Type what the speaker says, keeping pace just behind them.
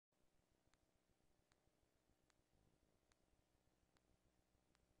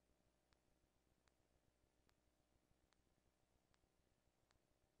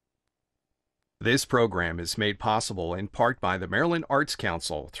This program is made possible in part by the Maryland Arts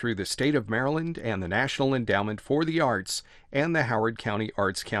Council through the State of Maryland and the National Endowment for the Arts and the Howard County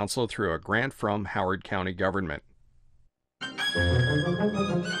Arts Council through a grant from Howard County government.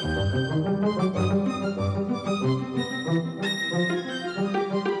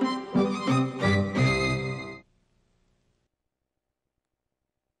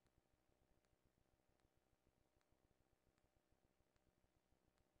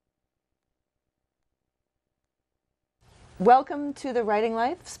 Welcome to The Writing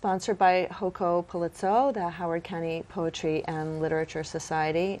Life, sponsored by Hoko Palazzo, the Howard County Poetry and Literature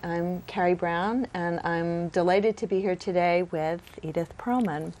Society. I'm Carrie Brown, and I'm delighted to be here today with Edith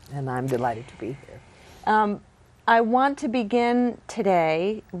Pearlman. And I'm delighted to be here. I want to begin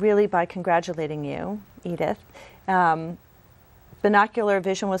today really by congratulating you, Edith. Binocular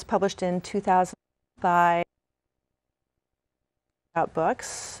Vision was published in 2000 by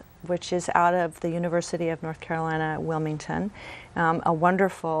Books, which is out of the University of North Carolina, Wilmington, a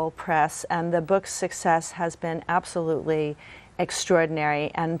wonderful press, and the book's success has been absolutely extraordinary.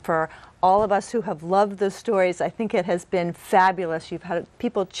 And for all of us who have loved the stories, I think it has been fabulous. You've had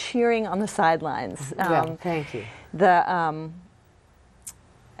people cheering on the sidelines. Thank you.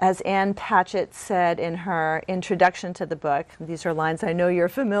 As Anne Patchett said in her introduction to the book, these are lines I know you're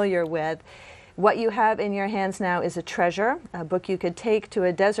familiar with, "What you have in your hands now is a treasure, a book you could take to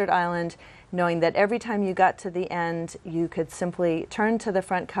a desert island, knowing that every time you got to the end, you could simply turn to the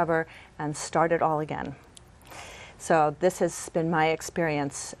front cover and start it all again." So this has been my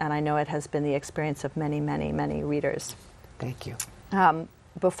experience, and I know it has been the experience of many, many, many readers. Thank you.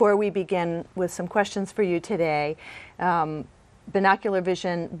 Before we begin with some questions for you today, Binocular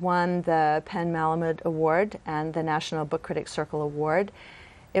Vision won the Penn Malamud Award and the National Book Critics Circle Award.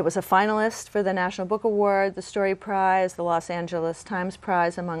 It was a finalist for the National Book Award, the Story Prize, the Los Angeles Times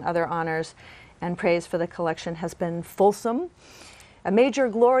Prize, among other honors, and praise for the collection has been fulsome. "A major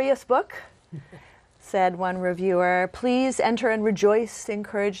glorious book," said one reviewer. "Please enter and rejoice,"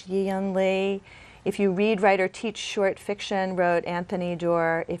 encouraged Yi-Yun Lee. "If you read, write, or teach short fiction," wrote Anthony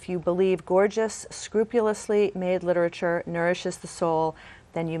Doerr, "if you believe gorgeous, scrupulously made literature nourishes the soul,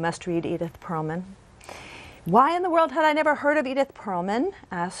 then you must read Edith Pearlman." "Why in the world had I never heard of Edith Pearlman?"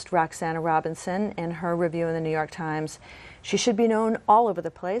 asked Roxana Robinson in her review in the New York Times. "She should be known all over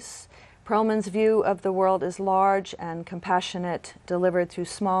the place. Pearlman's view of the world is large and compassionate, delivered through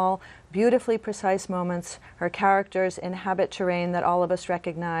small, beautifully precise moments. Her characters inhabit terrain that all of us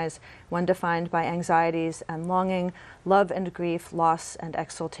recognize, one defined by anxieties and longing, love and grief, loss and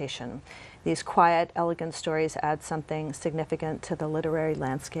exultation. These quiet, elegant stories add something significant to the literary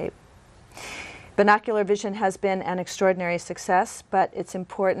landscape." Binocular Vision has been an extraordinary success, but it's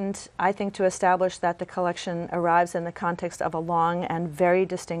important, I think, to establish that the collection arrives in the context of a long and very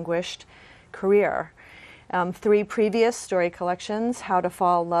distinguished career. 3 previous story collections, How to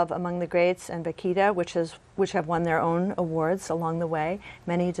Fall, Love Among the Greats, and Vakita, which have won their own awards along the way,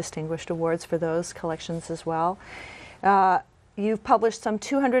 many distinguished awards for those collections as well. You've published some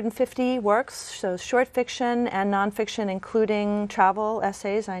 250 works, so short fiction and nonfiction, including travel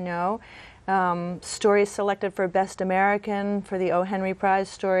essays, I know. Stories selected for Best American for the O. Henry Prize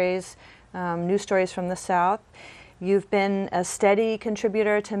stories, New Stories from the South. You've been a steady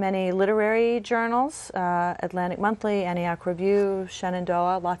contributor to many literary journals, Atlantic Monthly, Antioch Review,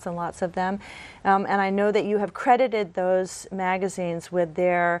 Shenandoah, lots and lots of them. And I know that you have credited those magazines with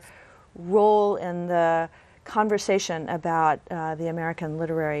their role in the conversation about the American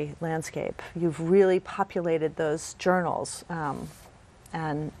literary landscape. You've really populated those journals.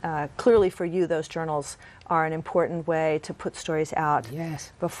 And clearly for you, those journals are an important way to put stories out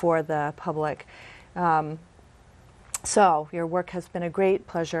before the public. So your work has been a great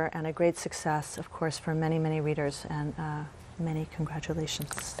pleasure and a great success, of course, for many, many readers, and many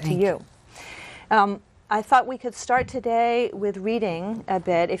congratulations to you. I thought we could start today with reading a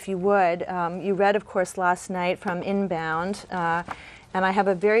bit, if you would. You read, of course, last night from Inbound, and I have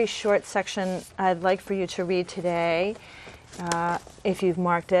a very short section I'd like for you to read today. If you've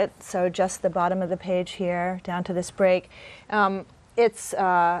marked it, so just the bottom of the page here, down to this break. The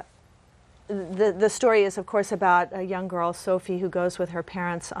story is, of course, about a young girl, Sophie, who goes with her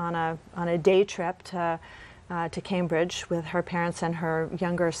parents on a day trip to Cambridge with her parents and her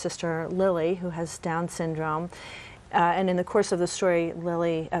younger sister, Lily, who has Down syndrome. And in the course of the story,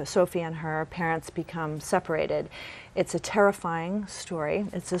 Sophie and her parents become separated. It's a terrifying story.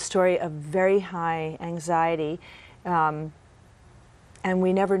 It's a story of very high anxiety. And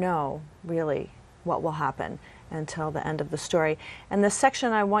we never know, really, what will happen until the end of the story. And the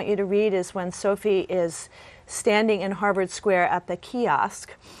section I want you to read is when Sophie is standing in Harvard Square at the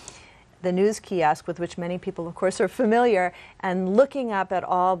kiosk the news kiosk, with which many people, of course, are familiar, and looking up at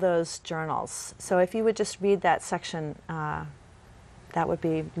all those journals. So if you would just read that section, that would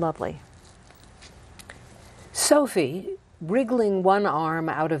be lovely. Sophie, wriggling one arm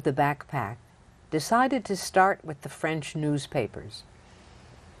out of the backpack, decided to start with the French newspapers.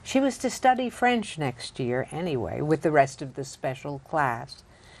 She was to study French next year anyway, with the rest of the special class,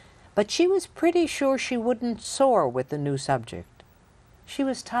 but she was pretty sure she wouldn't soar with the new subject. She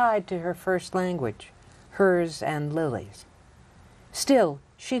was tied to her first language, hers and Lily's. Still,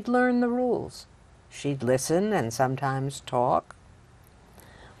 she'd learn the rules. She'd listen and sometimes talk.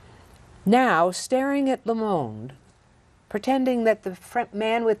 Now, staring at Le Monde, pretending that the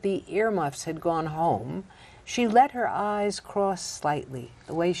man with the earmuffs had gone home, she let her eyes cross slightly,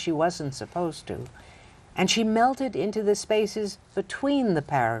 the way she wasn't supposed to, and she melted into the spaces between the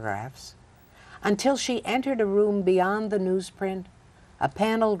paragraphs until she entered a room beyond the newsprint, a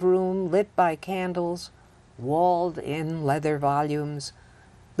paneled room lit by candles, walled-in leather volumes,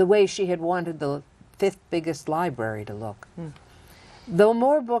 the way she had wanted the fifth biggest library to look. Though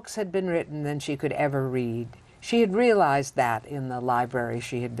more books had been written than she could ever read, she had realized that in the library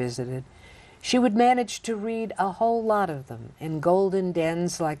she had visited. She would manage to read a whole lot of them in golden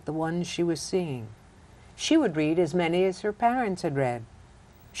dens like the ones she was seeing. She would read as many as her parents had read.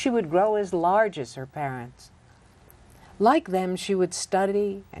 She would grow as large as her parents. Like them, she would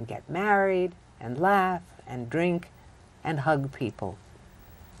study and get married and laugh and drink and hug people.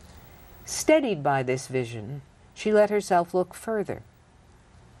 Steadied by this vision, she let herself look further.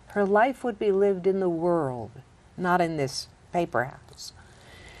 Her life would be lived in the world, not in this paper house.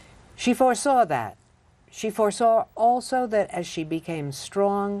 She foresaw that. She foresaw also that as she became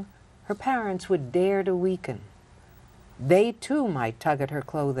strong, her parents would dare to weaken. They too might tug at her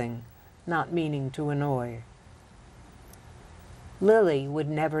clothing, not meaning to annoy. Lily would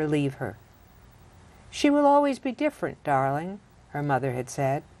never leave her. "She will always be different, darling," her mother had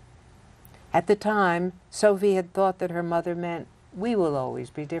said. At the time, Sophie had thought that her mother meant, "We will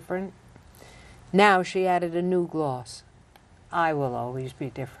always be different." Now she added a new gloss, "I will always be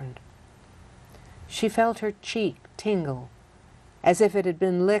different." She felt her cheek tingle, as if it had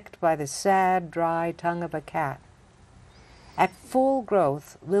been licked by the sad, dry tongue of a cat. At full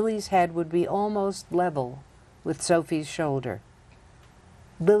growth, Lily's head would be almost level with Sophie's shoulder.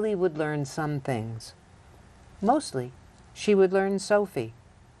 Lily would learn some things. Mostly, she would learn Sophie.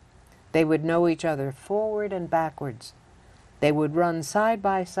 They would know each other forward and backwards. They would run side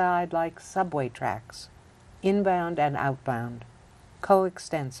by side like subway tracks, inbound and outbound,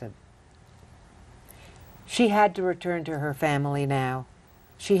 coextensive. She had to return to her family now.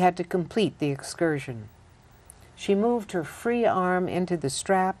 She had to complete the excursion. She moved her free arm into the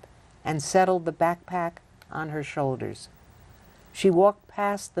strap and settled the backpack on her shoulders. She walked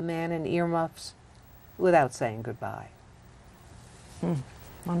past the man in earmuffs without saying goodbye.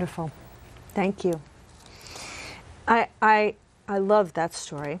 Wonderful. Thank you. I love that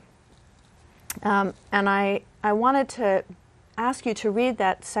story. And I wanted to ask you to read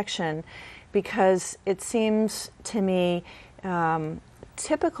that section because it seems to me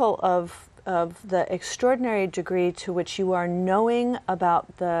typical of the extraordinary degree to which you are knowing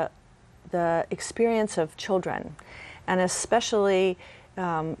about the experience of children, and especially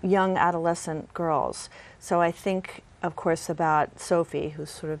young adolescent girls. So I think, of course, about Sophie, who's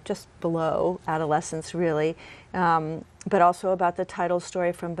sort of just below adolescence, really, but also about the title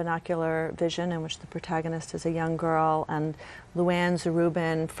story from Binocular Vision, in which the protagonist is a young girl, and Luann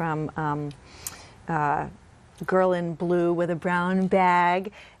Zarubin from Girl in Blue with a Brown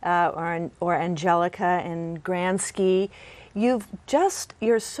Bag, or Angelica in Gransky.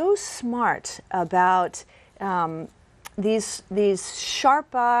 You're so smart about these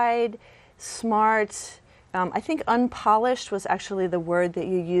sharp-eyed, smart, I think unpolished was actually the word that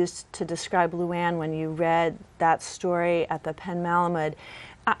you used to describe Luann when you read that story at the Penn Malamud.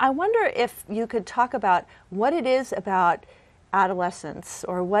 I wonder if you could talk about what it is about adolescence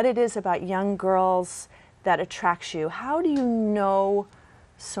or what it is about young girls that attracts you. How do you know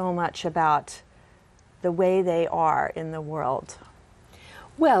so much about the way they are in the world?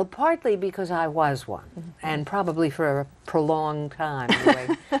 Well, partly because I was one, and probably for a prolonged time,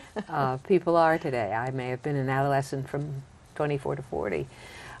 the way people are today. I may have been an adolescent from 24 to 40.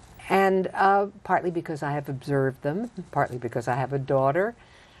 And partly because I have observed them, partly because I have a daughter.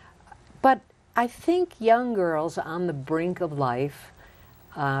 But I think young girls on the brink of life,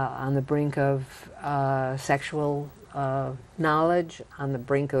 on the brink of sexual knowledge, on the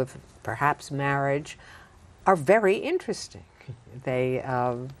brink of perhaps marriage, are very interesting.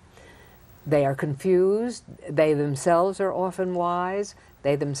 They are confused. They themselves are often wise.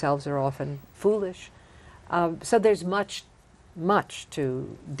 They themselves are often foolish. So there's much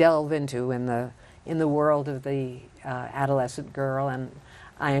to delve into in the world of the adolescent girl, and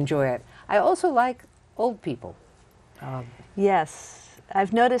I enjoy it. I also like old people. Yes,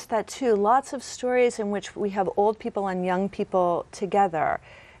 I've noticed that too. Lots of stories in which we have old people and young people together,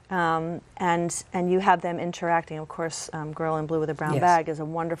 and you have them interacting. Of course, Girl in Blue with a Brown Yes. Bag is a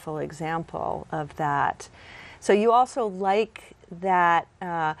wonderful example of that. So you also like that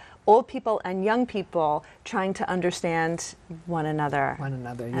old people and young people trying to understand one another. One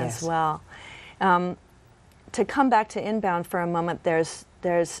another, yes. As well. To come back to Inbound for a moment, there's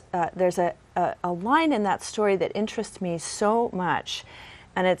a line in that story that interests me so much,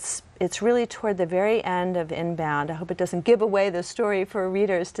 and it's really toward the very end of Inbound. I hope it doesn't give away the story for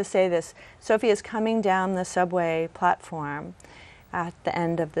readers to say this. Sophie is coming down the subway platform at the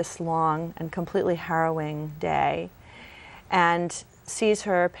end of this long and completely harrowing day, and sees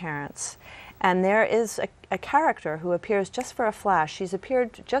her parents. And there is a character who appears just for a flash. She's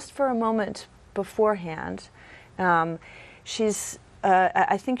appeared just for a moment beforehand. She's,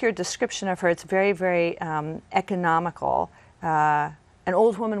 I think your description of her, it's very, very economical. An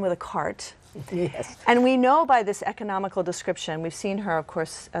old woman with a cart. Yes. And we know by this economical description, we've seen her, of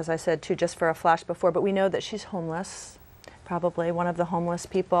course, as I said, too, just for a flash before, but we know that she's homeless, probably one of the homeless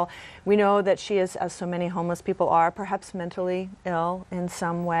people. We know that she is, as so many homeless people are, perhaps mentally ill in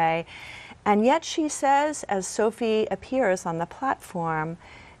some way. And yet she says, as Sophie appears on the platform,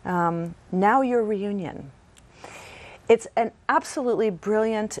 now your reunion. It's an absolutely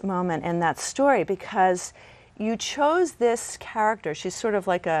brilliant moment in that story because you chose this character. She's sort of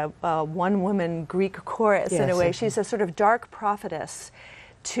like a one-woman Greek chorus in a way. She's a sort of dark prophetess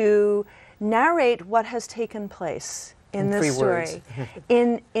to narrate what has taken place in this story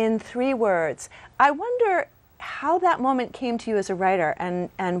in 3 words. I wonder how that moment came to you as a writer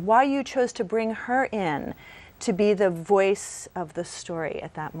and why you chose to bring her in to be the voice of the story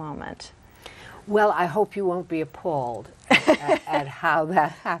at that moment. Well, I hope you won't be appalled at how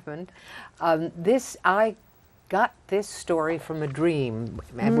that happened. I got this story from a dream,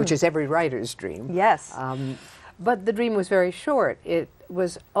 which is every writer's dream. Yes. But the dream was very short. It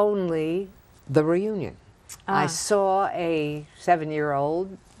was only the reunion. I saw a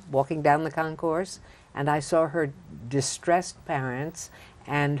 7-year-old walking down the concourse, and I saw her distressed parents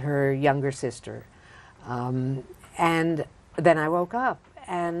and her younger sister. And then I woke up,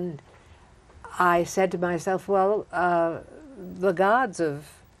 and I said to myself, well, the gods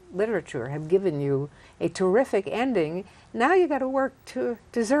of literature have given you a terrific ending. Now you got to work to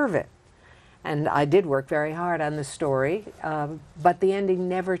deserve it. And I did work very hard on the story, but the ending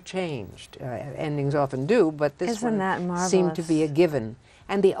never changed. Endings often do, but this one seemed to be a given.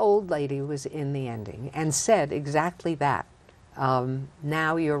 And the old lady was in the ending and said exactly that.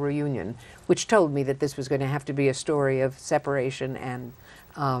 Now your reunion, which told me that this was going to have to be a story of separation and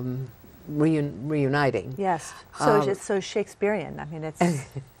reuniting. Yes, so it's so Shakespearean. I mean,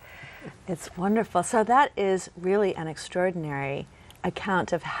 it's wonderful. So that is really an extraordinary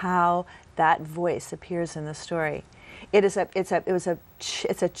account of how that voice appears in the story. It's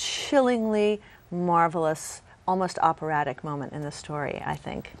a chillingly marvelous, almost operatic moment in the story, I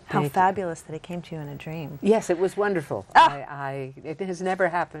think. How fabulous that it came to you in a dream. Yes, it was wonderful. It has never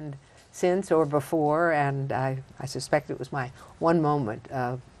happened since or before, and I suspect it was my one moment,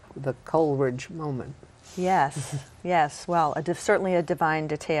 the Coleridge moment. Yes, yes. Well, certainly a divine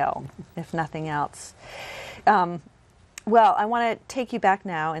detail, if nothing else. Well, I want to take you back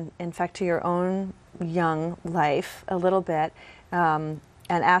now, in fact, to your own young life a little bit, and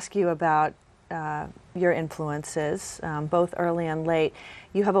ask you about your influences, both early and late.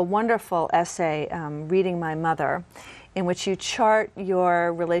 You have a wonderful essay, Reading My Mother, in which you chart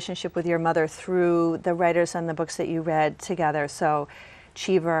your relationship with your mother through the writers and the books that you read together. So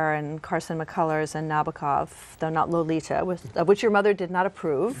Cheever and Carson McCullers and Nabokov, though not Lolita, of which your mother did not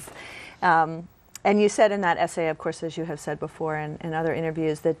approve. And you said in that essay, of course, as you have said before in other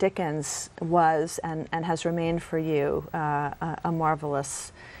interviews, that Dickens was and has remained for you a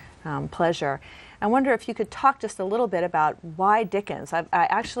marvelous pleasure. I wonder if you could talk just a little bit about why Dickens. I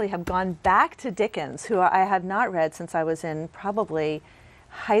actually have gone back to Dickens, who I had not read since I was in probably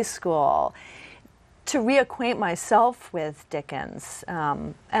high school, to reacquaint myself with Dickens.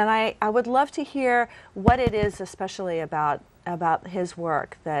 And I would love to hear what it is especially about his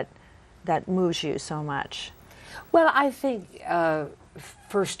work that moves you so much. Well, I think,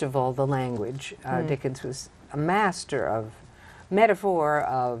 first of all, the language. Dickens was a master of metaphor,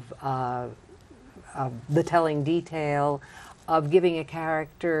 of the telling detail, of giving a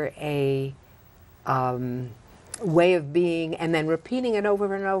character a way of being and then repeating it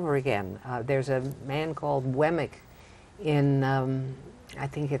over and over again. There's a man called Wemmick in, I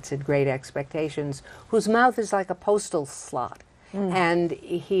think it's in Great Expectations, whose mouth is like a postal slot. And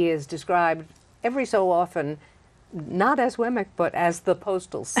he is described every so often, not as Wemmick, but as the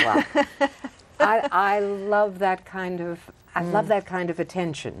postal slot. I love that kind of,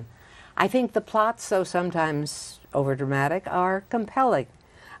 attention. I think the plots, though sometimes overdramatic, are compelling.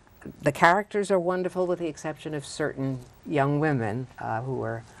 The characters are wonderful, with the exception of certain young women who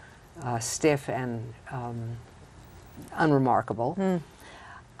are stiff and unremarkable.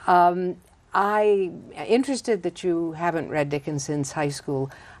 I'm interested that you haven't read Dickens since high school.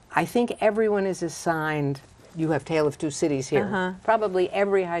 I think everyone is assigned, you have Tale of Two Cities here, probably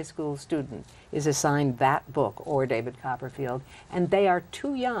every high school student is assigned that book or David Copperfield, and they are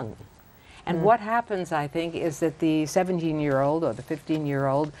too young. And what happens, I think, is that the 17-year-old or the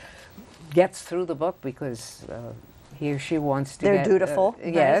 15-year-old gets through the book because he or she wants to They're dutiful.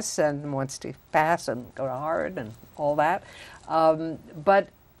 Yes, and wants to pass and go to Harvard and all that. But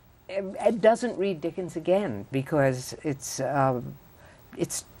it doesn't read Dickens again because it's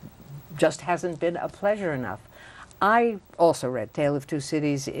just hasn't been a pleasure enough. I also read Tale of Two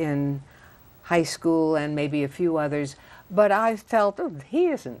Cities in high school and maybe a few others, but I felt, oh, he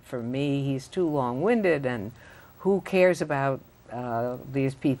isn't for me. He's too long-winded, and who cares about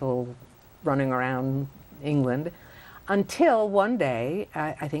these people running around England? Until one day,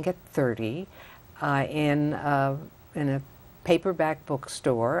 I think at 30, in a paperback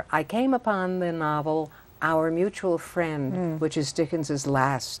bookstore, I came upon the novel Our Mutual Friend, which is Dickens's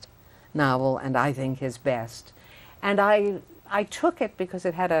last novel, and I think his best. And I took it because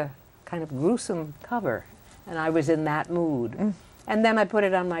it had a kind of gruesome cover, and I was in that mood. And then I put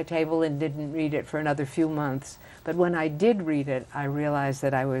it on my table and didn't read it for another few months. But when I did read it, I realized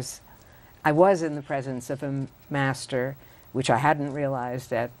that I was in the presence of a master, which I hadn't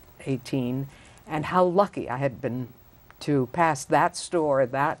realized at 18, and how lucky I had been to pass that store,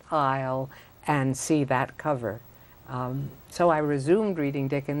 that aisle, and see that cover. So I resumed reading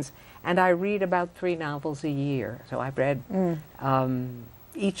Dickens, and I read about 3 novels a year. So I've read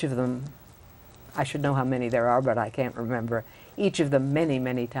each of them. I should know how many there are, but I can't remember. Each of them many,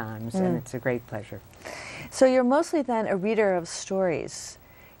 many times, and it's a great pleasure. So you're mostly then a reader of stories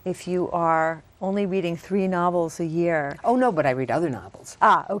if you are only reading 3 novels a year. Oh, no, but I read other novels.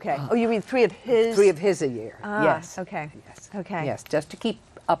 Ah, okay. Oh, you read 3 of his? 3 of his a year, yes. Okay. Yes. Okay. Yes, just to keep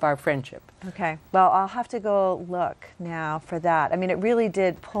up our friendship. Okay. Well, I'll have to go look now for that. I mean, it really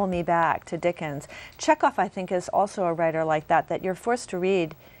did pull me back to Dickens. Chekhov, I think, is also a writer like that you're forced to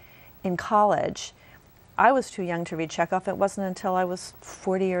read in college. I was too young to read Chekhov. It wasn't until I was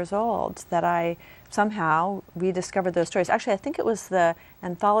 40 years old that I somehow rediscovered those stories. Actually, I think it was the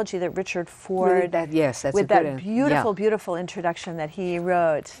anthology that Richard Ford, yes, that's with a good that beautiful, beautiful introduction that he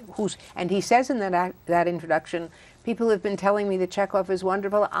wrote. And he says in that introduction, people have been telling me that Chekhov is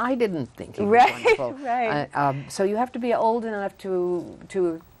wonderful. I didn't think he was wonderful. Right. So you have to be old enough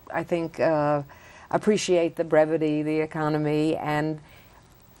to I think, appreciate the brevity, the economy, and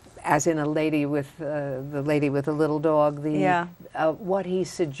as in the lady with the little dog, what he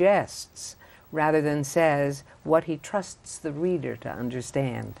suggests rather than says, what he trusts the reader to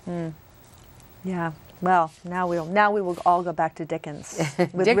understand. Yeah. Well, now we will all go back to Dickens.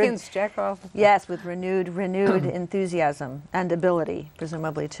 Dickens, Chekhov. Yes, with renewed enthusiasm and ability,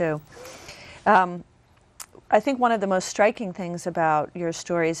 presumably too. I think one of the most striking things about your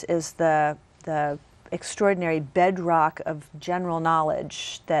stories is the extraordinary bedrock of general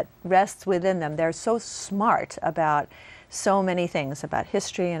knowledge that rests within them. They're so smart about so many things, about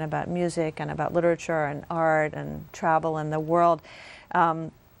history and about music and about literature and art and travel and the world.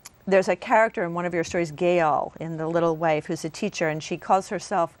 There's a character in one of your stories, Gail, in The Little Wife, who's a teacher, and she calls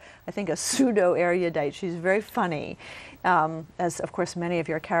herself, I think, a pseudo-erudite. She's very funny, as of course many of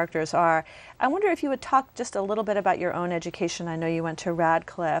your characters are. I wonder if you would talk just a little bit about your own education. I know you went to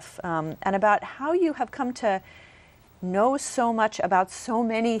Radcliffe, and about how you have come to know so much about so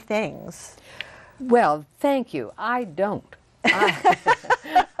many things. Well, thank you. I don't.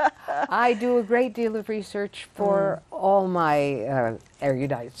 I do a great deal of research for all my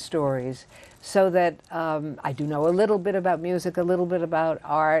erudite stories, so that I do know a little bit about music, a little bit about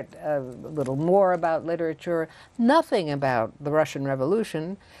art, a little more about literature, nothing about the Russian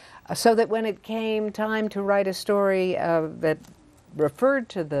Revolution, so that when it came time to write a story that referred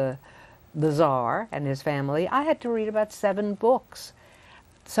to the Tsar and his family, I had to read about 7 books.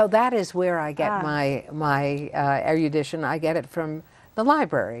 So that is where I get my erudition. I get it from the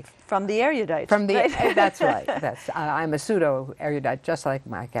library. From the erudite. From the right? That's right. I'm a pseudo erudite, just like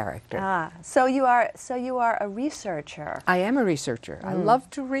my character. So you are a researcher. I am a researcher. I love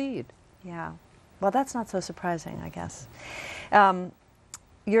to read. Yeah. Well, that's not so surprising, I guess.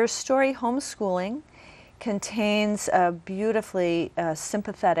 Your story, Homeschooling, contains a beautifully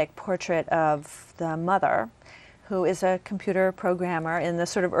sympathetic portrait of the mother, who is a computer programmer in the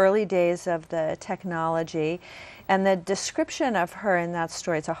sort of early days of the technology. And the description of her in that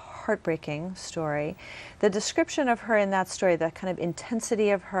story, it's a heartbreaking story. The description of her in that story, the kind of intensity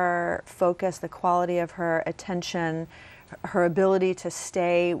of her focus, the quality of her attention, her ability to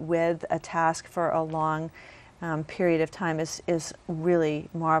stay with a task for a long period of time is really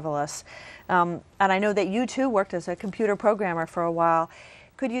marvelous. And I know that you too worked as a computer programmer for a while.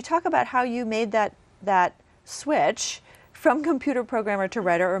 Could you talk about how you made that switch from computer programmer to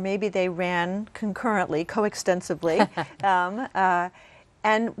writer, or maybe they ran concurrently, coextensively,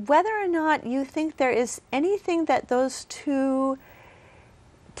 and whether or not you think there is anything that those two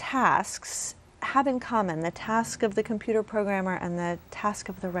tasks have in common, the task of the computer programmer and the task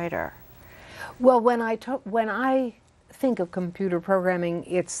of the writer? Well, when I think of computer programming,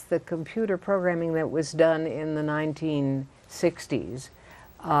 it's the computer programming that was done in the 1960s,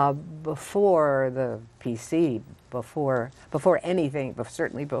 before the PC, before anything, but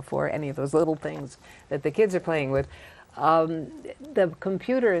certainly before any of those little things that the kids are playing with. The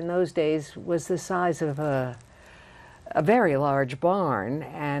computer in those days was the size of a very large barn,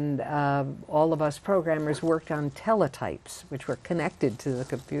 and all of us programmers worked on teletypes, which were connected to the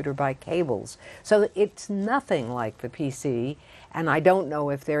computer by cables. So it's nothing like the PC, and I don't know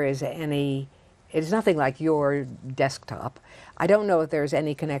if there is any, it's nothing like your desktop. I don't know if there's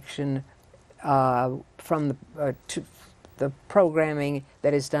any connection from to the programming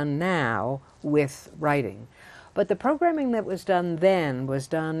that is done now with writing. But the programming that was done then was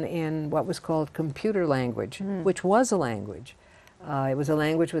done in what was called computer language, which was a language. It was a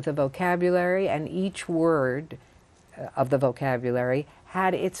language with a vocabulary, and each word of the vocabulary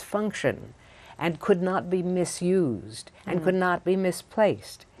had its function and could not be misused and could not be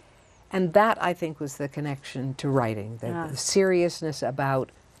misplaced. And that, I think, was the connection to writing, the seriousness about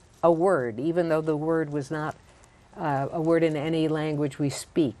a word, even though the word was not a word in any language we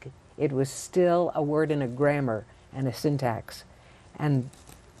speak. It was still a word in a grammar and a syntax. And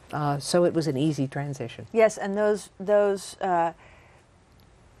so it was an easy transition. Yes, and those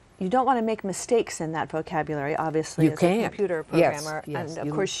you don't want to make mistakes in that vocabulary, obviously, you as can't. a computer programmer. Yes, and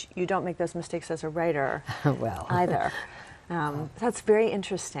of course, you don't make those mistakes as a writer well. either. That's very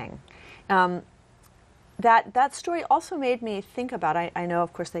interesting. That story also made me think about, I know,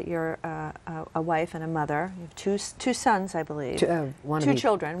 of course, that you're a wife and a mother. You have two sons, I believe. Two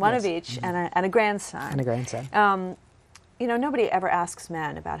children, one of each, and a grandson. And a grandson. You know, nobody ever asks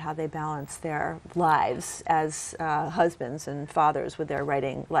men about how they balance their lives as husbands and fathers with their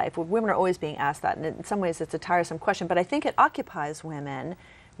writing life. Women are always being asked that, and in some ways it's a tiresome question, but I think it occupies women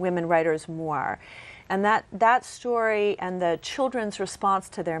writers more. And that story and the children's response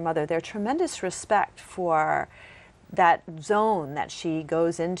to their mother, their tremendous respect for that zone that she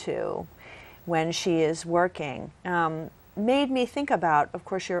goes into when she is working, made me think about, of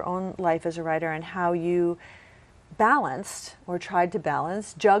course, your own life as a writer and how you balanced, or tried to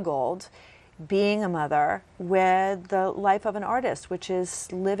balance, juggled, being a mother with the life of an artist, which is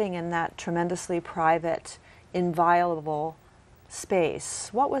living in that tremendously private, inviolable space.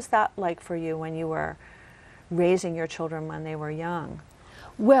 What was that like for you when you were raising your children when they were young?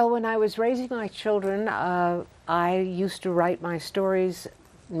 Well, when I was raising my children, I used to write my stories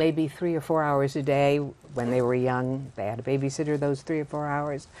maybe 3 or 4 hours a day. When they were young, they had a babysitter those 3 or 4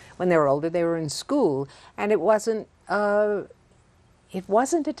 hours. When they were older, they were in school, and it wasn't a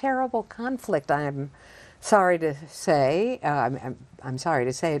terrible conflict. I'm sorry to say. I'm sorry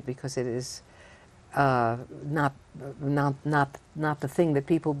to say it because it is not the thing that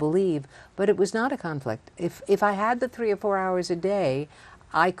people believe, but it was not a conflict. If I had the 3 or 4 hours a day,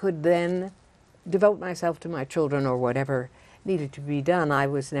 I could then devote myself to my children or whatever needed to be done. I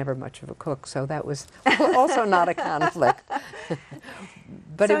was never much of a cook, so that was also not a conflict.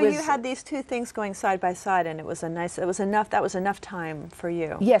 But so it was, you had these two things going side by side, and it was enough time for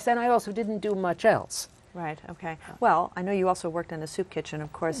you. Yes, and I also didn't do much else. Right, okay. Well, I know you also worked in a soup kitchen,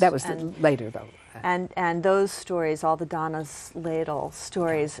 of course. That was later, though. And those stories, all the Donna's Ladle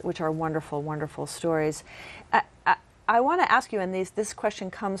stories, which are wonderful, wonderful stories. I want to ask you, and this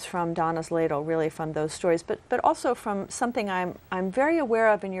question comes from Donna's Ladle, really from those stories, but also from something I'm very aware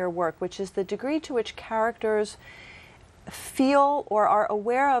of in your work, which is the degree to which characters feel or are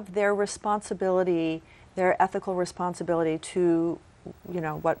aware of their responsibility, their ethical responsibility to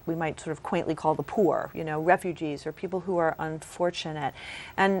what we might sort of quaintly call the poor, refugees or people who are unfortunate.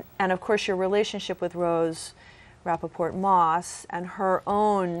 And of course, your relationship with Rose Rappaport Moss and her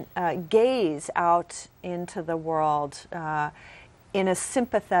own gaze out into the world in a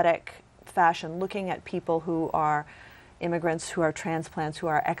sympathetic fashion, looking at people who are immigrants, who are transplants, who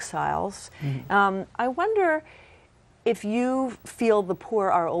are exiles. Mm-hmm. I wonder if you feel the poor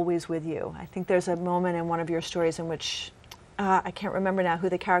are always with you. I think there's a moment in one of your stories in which, I can't remember now who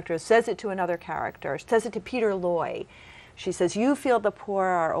the character is, says it to another character, says it to Peter Loy. She says, you feel the poor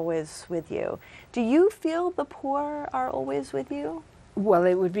are always with you. Do you feel the poor are always with you? Well,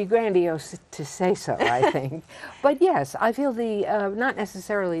 it would be grandiose to say so, I think. But yes, I feel not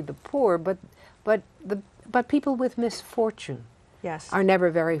necessarily the poor, but people with misfortune. Yes. Are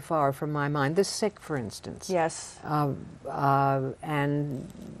never very far from my mind. The sick, for instance. Yes. And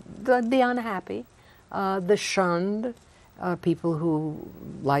the unhappy, the shunned, people who,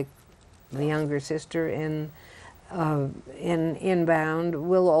 like the younger sister in Inbound,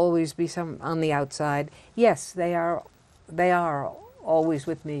 will always be some on the outside. Yes, they are always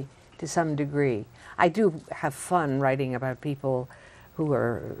with me to some degree. I do have fun writing about people who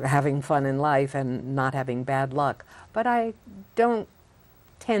are having fun in life and not having bad luck, but I don't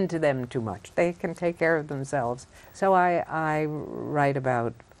tend to them too much. They can take care of themselves. So I write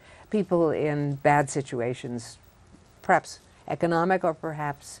about people in bad situations, perhaps economic or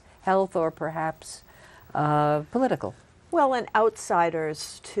perhaps health or perhaps political. Well, and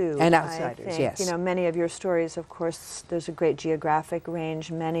outsiders, too. And outsiders, I think. yes. Many of your stories, of course, there's a great geographic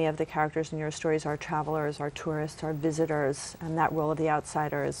range. Many of the characters in your stories are travelers, are tourists, are visitors, and that role of the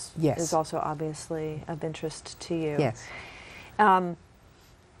outsider is also obviously of interest to you. Yes.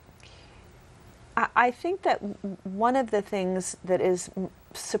 I think that one of the things that is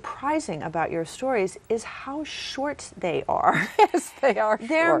surprising about your stories is how short they are. Yes, they are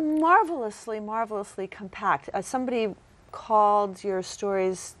They're short. marvelously compact. Somebody called your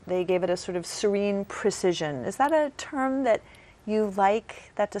stories, they gave it a sort of serene precision. Is that a term that you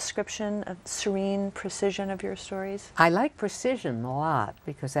like, that description of serene precision of your stories? I like precision a lot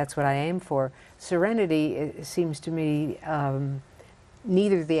because that's what I aim for. Serenity, it seems to me,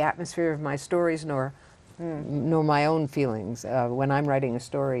 neither the atmosphere of my stories nor my own feelings. When I'm writing a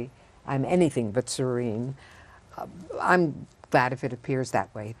story, I'm anything but serene. I'm glad if it appears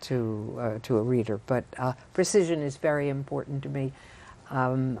that way to a reader, but precision is very important to me.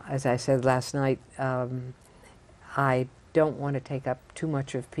 As I said last night, I don't want to take up too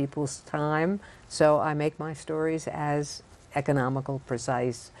much of people's time, so I make my stories as economical,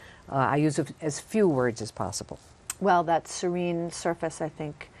 precise. I use as few words as possible. Well, that serene surface, I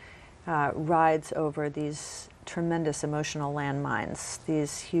think, rides over these tremendous emotional landmines,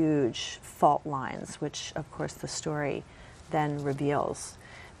 these huge fault lines, which, of course, the story then reveals.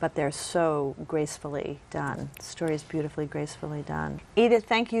 But they're so gracefully done. The story is beautifully, gracefully done. Edith,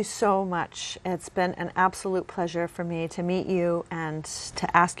 thank you so much. It's been an absolute pleasure for me to meet you and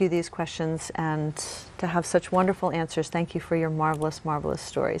to ask you these questions and to have such wonderful answers. Thank you for your marvelous, marvelous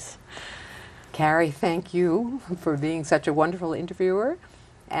stories. Carrie, thank you for being such a wonderful interviewer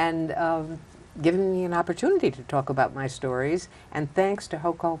and giving me an opportunity to talk about my stories. And thanks to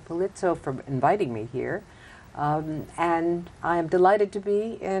Joko Polizzo for inviting me here. And I am delighted to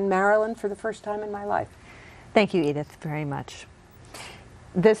be in Maryland for the first time in my life. Thank you, Edith, very much.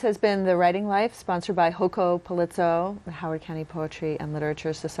 This has been The Writing Life, sponsored by Joko Polizzo, the Howard County Poetry and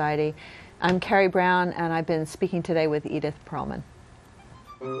Literature Society. I'm Carrie Brown, and I've been speaking today with Edith Pearlman.